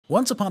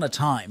Once upon a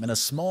time, in a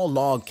small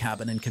log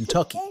cabin in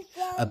Kentucky,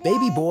 a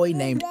baby boy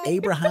named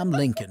Abraham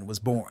Lincoln was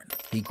born.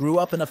 He grew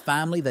up in a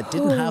family that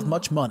didn't have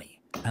much money,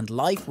 and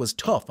life was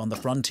tough on the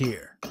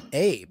frontier.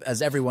 Abe,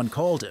 as everyone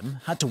called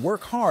him, had to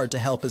work hard to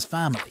help his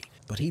family,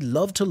 but he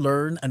loved to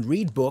learn and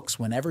read books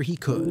whenever he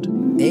could.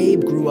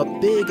 Abe grew up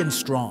big and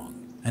strong,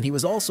 and he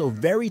was also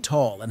very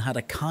tall and had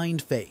a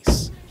kind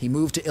face. He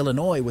moved to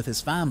Illinois with his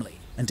family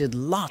and did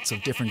lots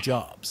of different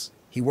jobs.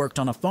 He worked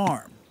on a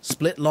farm,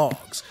 split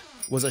logs,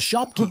 was a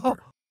shopkeeper,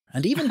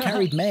 and even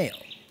carried mail.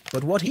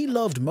 But what he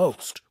loved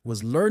most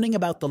was learning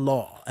about the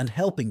law and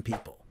helping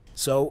people.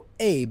 So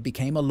Abe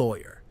became a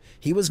lawyer.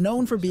 He was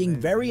known for being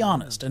very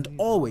honest and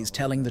always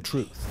telling the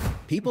truth.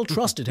 People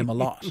trusted him a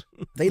lot.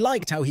 They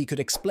liked how he could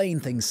explain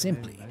things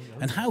simply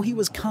and how he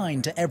was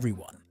kind to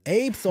everyone.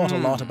 Abe thought a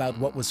lot about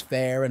what was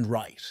fair and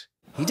right.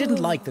 He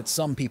didn't like that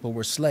some people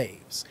were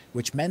slaves,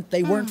 which meant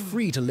they weren't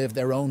free to live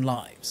their own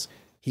lives.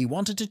 He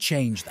wanted to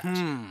change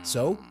that.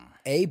 So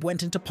Abe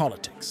went into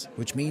politics,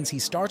 which means he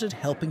started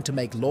helping to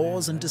make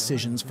laws and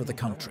decisions for the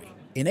country.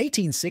 In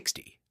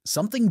 1860,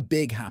 something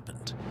big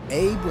happened.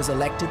 Abe was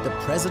elected the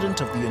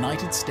President of the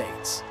United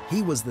States.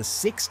 He was the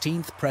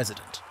 16th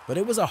president, but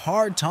it was a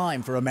hard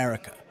time for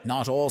America.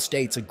 Not all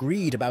states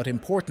agreed about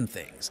important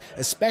things,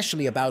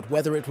 especially about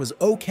whether it was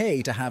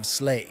okay to have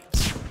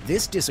slaves.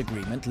 This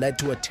disagreement led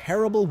to a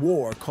terrible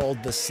war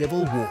called the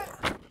Civil War.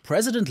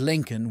 President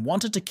Lincoln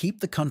wanted to keep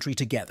the country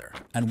together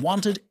and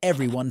wanted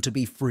everyone to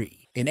be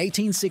free. In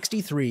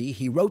 1863,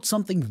 he wrote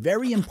something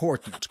very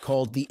important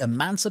called the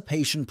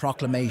Emancipation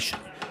Proclamation,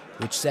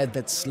 which said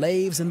that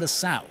slaves in the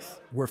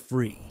South were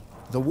free.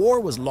 The war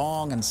was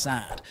long and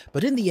sad,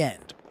 but in the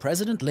end,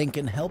 President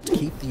Lincoln helped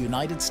keep the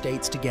United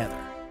States together.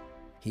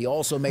 He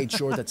also made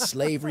sure that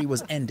slavery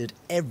was ended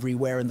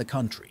everywhere in the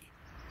country.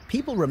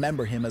 People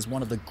remember him as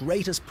one of the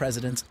greatest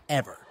presidents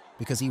ever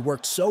because he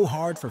worked so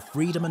hard for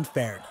freedom and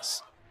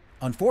fairness.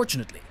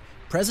 Unfortunately,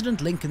 President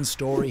Lincoln's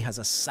story has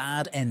a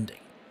sad ending.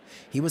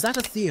 He was at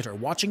a theater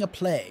watching a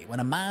play when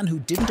a man who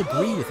didn't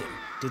agree with him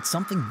did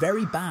something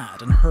very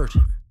bad and hurt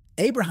him.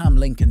 Abraham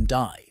Lincoln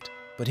died,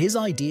 but his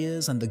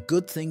ideas and the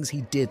good things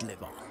he did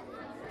live on.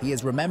 He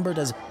is remembered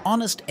as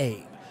Honest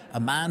Abe, a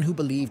man who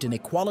believed in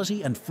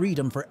equality and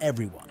freedom for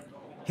everyone.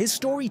 His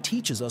story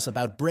teaches us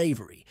about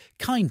bravery,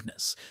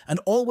 kindness, and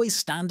always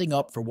standing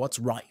up for what's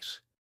right.